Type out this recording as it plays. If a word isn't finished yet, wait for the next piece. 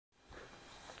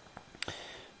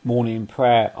Morning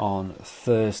prayer on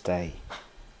Thursday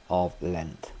of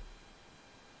Lent.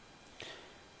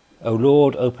 O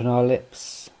Lord, open our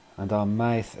lips, and our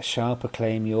mouth shall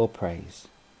proclaim your praise.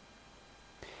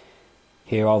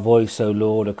 Hear our voice, O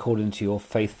Lord, according to your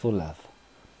faithful love.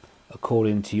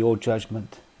 According to your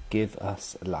judgment, give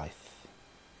us life.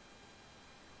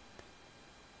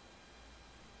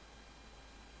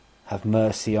 Have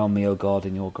mercy on me, O God,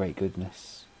 in your great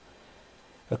goodness.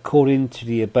 According to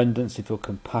the abundance of your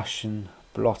compassion,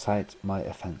 blot out my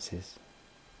offences.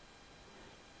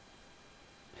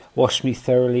 Wash me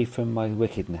thoroughly from my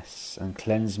wickedness, and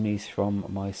cleanse me from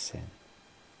my sin.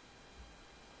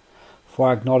 For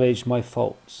I acknowledge my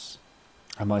faults,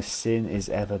 and my sin is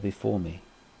ever before me.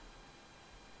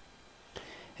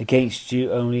 Against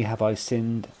you only have I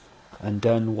sinned, and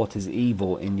done what is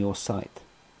evil in your sight,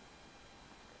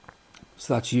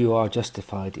 so that you are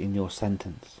justified in your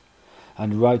sentence,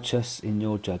 and righteous in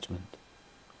your judgment.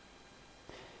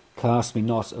 Cast me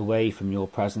not away from your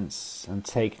presence, and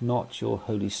take not your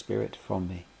Holy Spirit from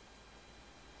me.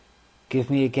 Give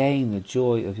me again the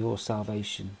joy of your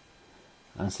salvation,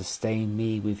 and sustain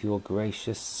me with your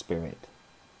gracious Spirit.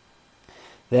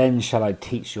 Then shall I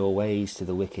teach your ways to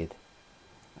the wicked,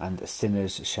 and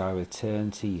sinners shall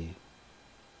return to you.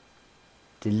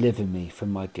 Deliver me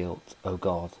from my guilt, O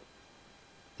God,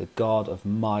 the God of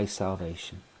my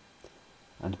salvation,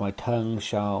 and my tongue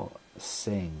shall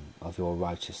sing of your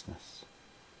righteousness.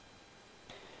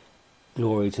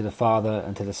 Glory to the Father,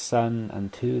 and to the Son,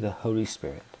 and to the Holy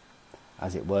Spirit,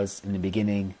 as it was in the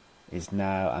beginning, is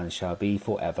now, and shall be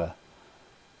forever.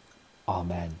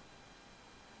 Amen.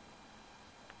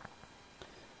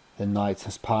 The night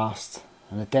has passed,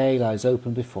 and the day lies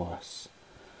open before us.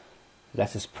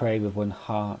 Let us pray with one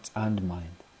heart and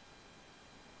mind.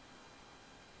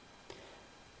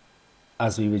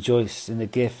 As we rejoice in the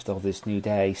gift of this new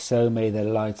day, so may the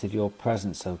light of your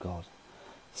presence, O God,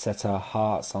 set our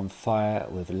hearts on fire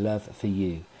with love for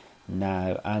you,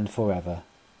 now and forever.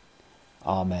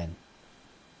 Amen.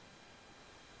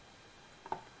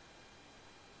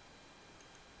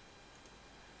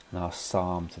 And our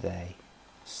psalm today,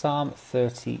 Psalm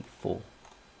 34.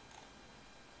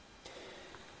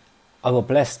 I will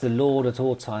bless the Lord at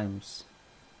all times.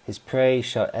 His praise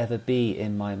shall ever be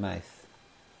in my mouth.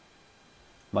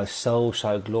 My soul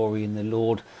shall glory in the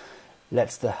Lord. Let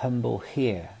the humble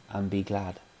hear and be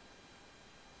glad.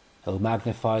 O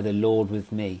magnify the Lord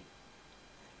with me.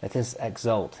 Let us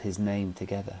exalt his name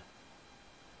together.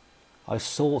 I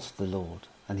sought the Lord,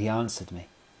 and he answered me,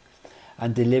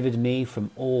 and delivered me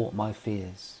from all my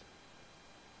fears.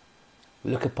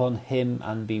 Look upon him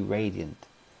and be radiant,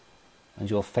 and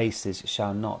your faces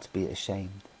shall not be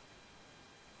ashamed.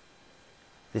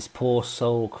 This poor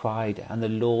soul cried, and the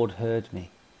Lord heard me,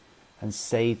 and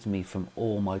saved me from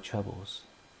all my troubles.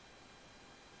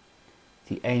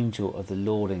 The angel of the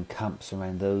Lord encamps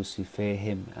around those who fear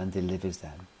him and delivers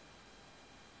them.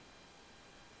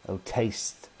 O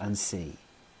taste and see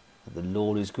that the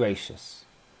Lord is gracious.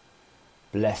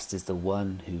 Blessed is the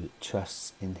one who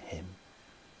trusts in him.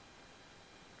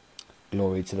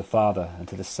 Glory to the Father, and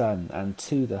to the Son, and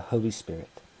to the Holy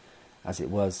Spirit, as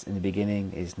it was in the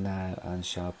beginning, is now, and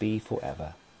shall be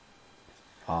forever.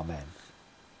 Amen.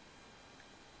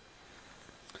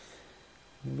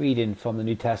 Reading from the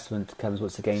New Testament comes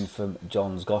once again from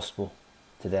John's Gospel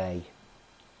today,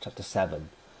 chapter 7,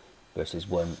 verses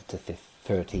 1 to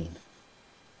 13.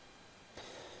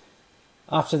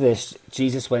 After this,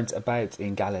 Jesus went about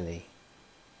in Galilee.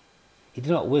 He did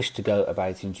not wish to go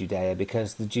about in Judea,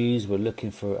 because the Jews were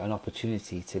looking for an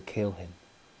opportunity to kill him.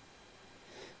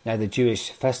 Now the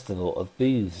Jewish festival of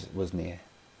booths was near.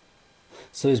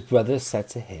 So his brothers said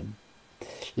to him,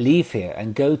 "Leave here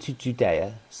and go to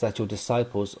Judea, so that your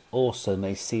disciples also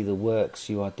may see the works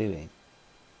you are doing.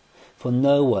 For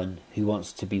no one who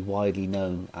wants to be widely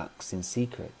known acts in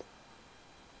secret.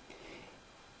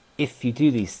 If you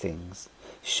do these things,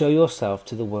 show yourself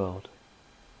to the world."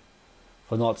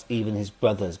 For not even his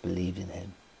brothers believed in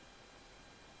him.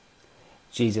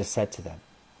 Jesus said to them,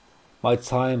 "My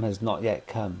time has not yet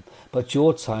come, but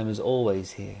your time is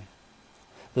always here.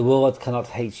 The world cannot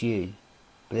hate you,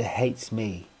 but it hates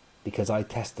me, because I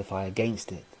testify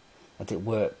against it, that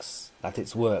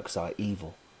its works are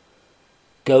evil.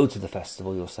 Go to the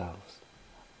festival yourselves.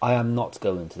 I am not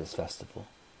going to this festival,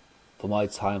 for my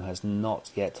time has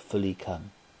not yet fully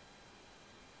come."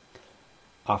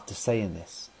 After saying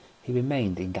this, he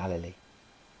remained in Galilee.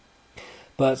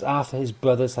 But after his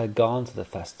brothers had gone to the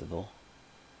festival,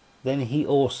 then he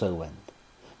also went,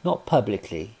 not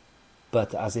publicly,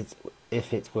 but as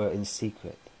if it were in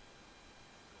secret.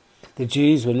 The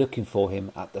Jews were looking for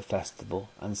him at the festival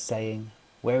and saying,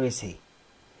 Where is he?"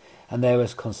 And there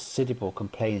was considerable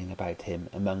complaining about him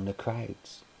among the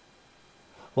crowds.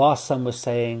 While some were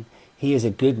saying, "He is a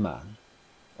good man,"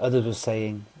 others were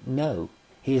saying, "No,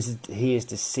 he is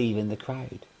deceiving the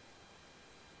crowd."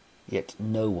 Yet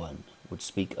no one would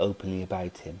speak openly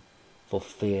about him for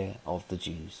fear of the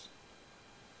Jews.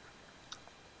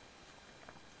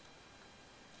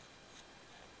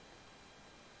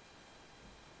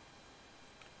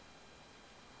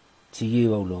 To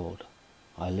you, O Lord,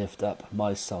 I lift up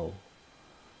my soul.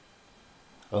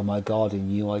 O my God, in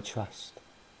you I trust.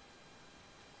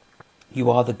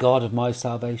 You are the God of my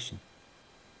salvation.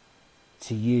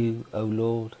 To you, O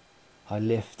Lord, I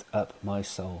lift up my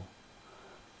soul.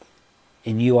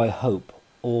 In you I hope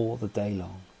all the day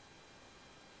long.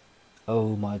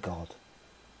 O my God,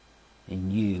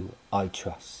 in you I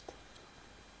trust.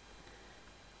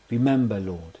 Remember,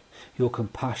 Lord, your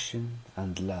compassion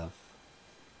and love,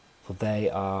 for they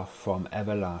are from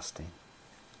everlasting.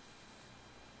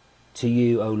 To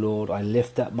you, O Lord, I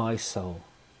lift up my soul.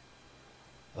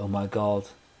 O my God,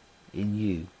 in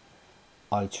you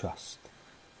I trust.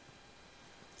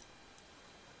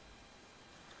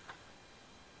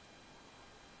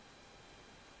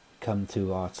 Come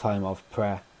to our time of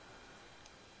prayer,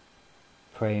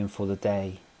 praying for the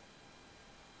day,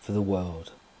 for the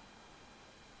world,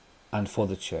 and for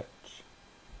the church.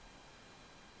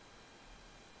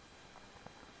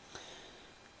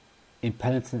 In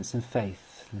penitence and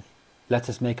faith, let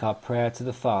us make our prayer to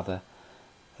the Father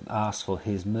and ask for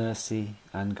his mercy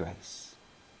and grace.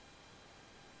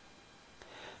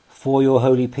 For your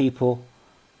holy people,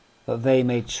 that they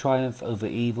may triumph over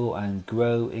evil and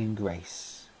grow in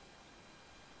grace,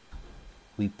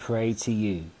 we pray to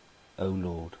you, O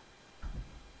Lord.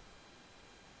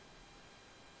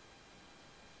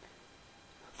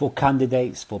 For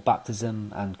candidates for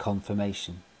baptism and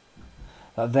confirmation,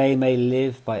 that they may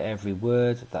live by every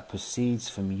word that proceeds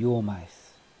from your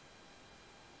mouth,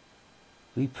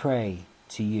 we pray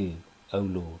to you, O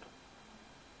Lord.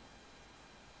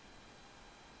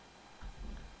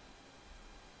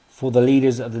 For the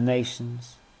leaders of the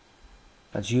nations,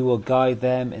 that you will guide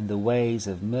them in the ways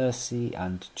of mercy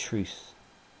and truth,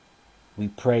 we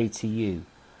pray to you,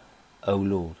 O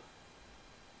Lord.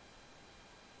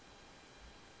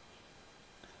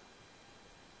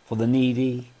 For the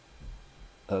needy,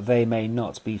 that they may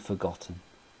not be forgotten,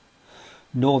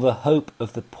 nor the hope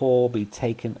of the poor be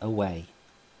taken away,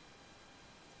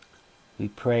 we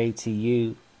pray to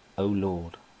you, O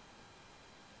Lord.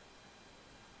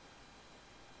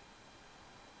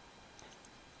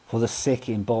 For the sick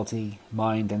in body,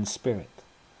 mind and spirit,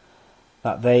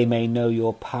 that they may know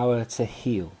your power to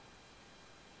heal,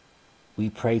 we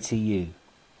pray to you,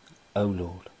 O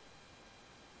Lord.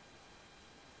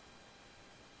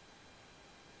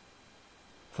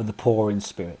 For the poor in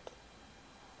spirit,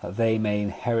 that they may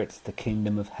inherit the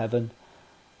kingdom of heaven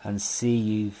and see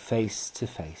you face to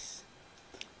face,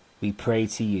 we pray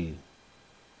to you,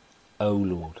 O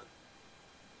Lord.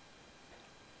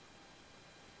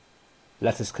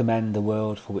 Let us commend the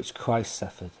world for which Christ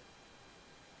suffered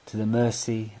to the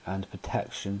mercy and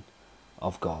protection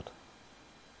of God.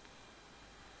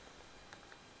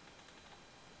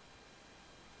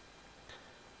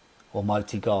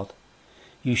 Almighty God,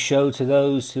 you show to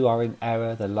those who are in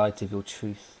error the light of your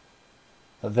truth,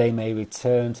 that they may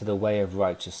return to the way of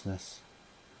righteousness.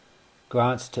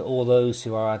 Grant to all those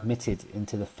who are admitted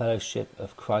into the fellowship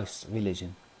of Christ's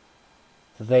religion,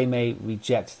 that they may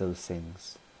reject those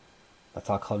things that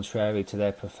are contrary to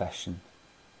their profession,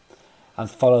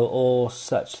 and follow all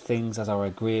such things as are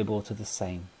agreeable to the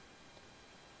same.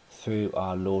 Through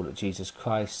our Lord Jesus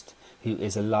Christ, who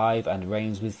is alive and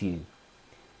reigns with you,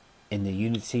 in the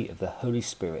unity of the Holy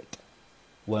Spirit,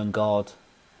 one God,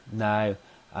 now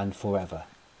and forever.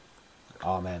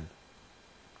 Amen.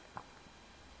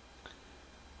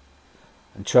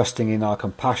 And trusting in our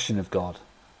compassion of God,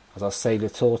 as our Saviour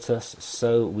taught us,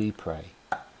 so we pray.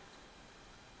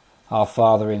 Our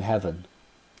Father in heaven,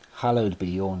 hallowed be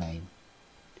your name.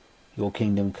 Your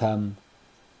kingdom come,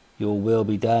 your will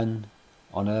be done,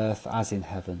 on earth as in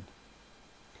heaven.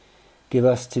 Give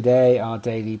us today our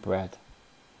daily bread.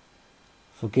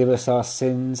 Forgive us our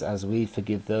sins as we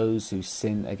forgive those who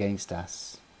sin against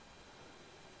us.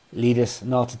 Lead us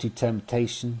not into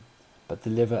temptation, but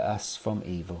deliver us from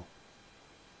evil.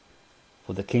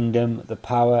 For the kingdom, the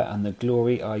power and the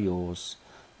glory are yours,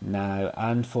 now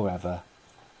and forever.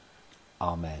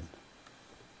 Amen.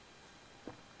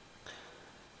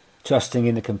 Trusting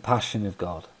in the compassion of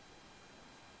God,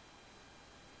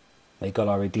 may God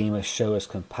our Redeemer show us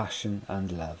compassion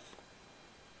and love.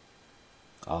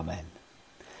 Amen.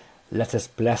 Let us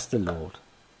bless the Lord.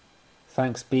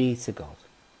 Thanks be to God.